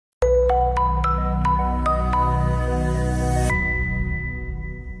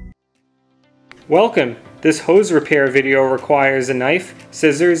Welcome! This hose repair video requires a knife,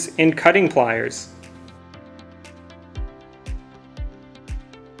 scissors, and cutting pliers.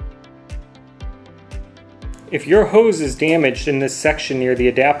 If your hose is damaged in this section near the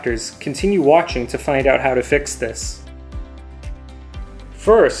adapters, continue watching to find out how to fix this.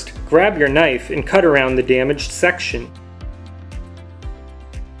 First, grab your knife and cut around the damaged section.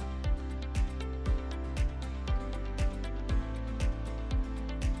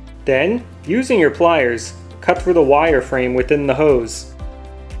 Then, using your pliers, cut through the wire frame within the hose.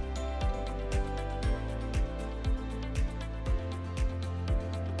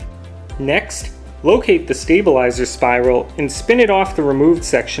 Next, locate the stabilizer spiral and spin it off the removed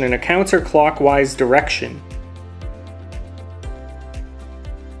section in a counterclockwise direction.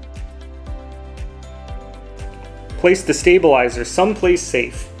 Place the stabilizer someplace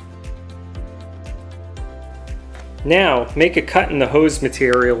safe. Now, make a cut in the hose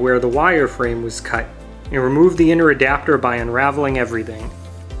material where the wire frame was cut, and remove the inner adapter by unraveling everything.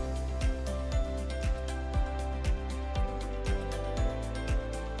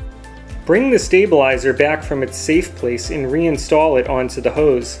 Bring the stabilizer back from its safe place and reinstall it onto the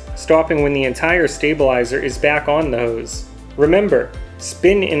hose, stopping when the entire stabilizer is back on the hose. Remember,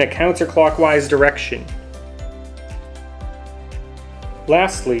 spin in a counterclockwise direction.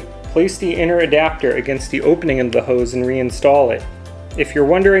 Lastly, place the inner adapter against the opening of the hose and reinstall it. If you're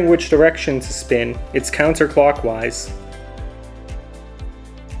wondering which direction to spin, it's counterclockwise.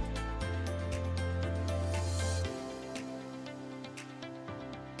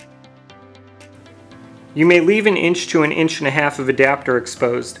 You may leave 1 inch to 1.5 inches of adapter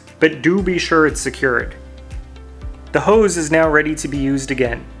exposed, but do be sure it's secured. The hose is now ready to be used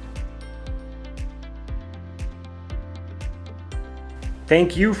again.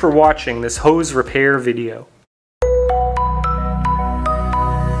 Thank you for watching this hose repair video.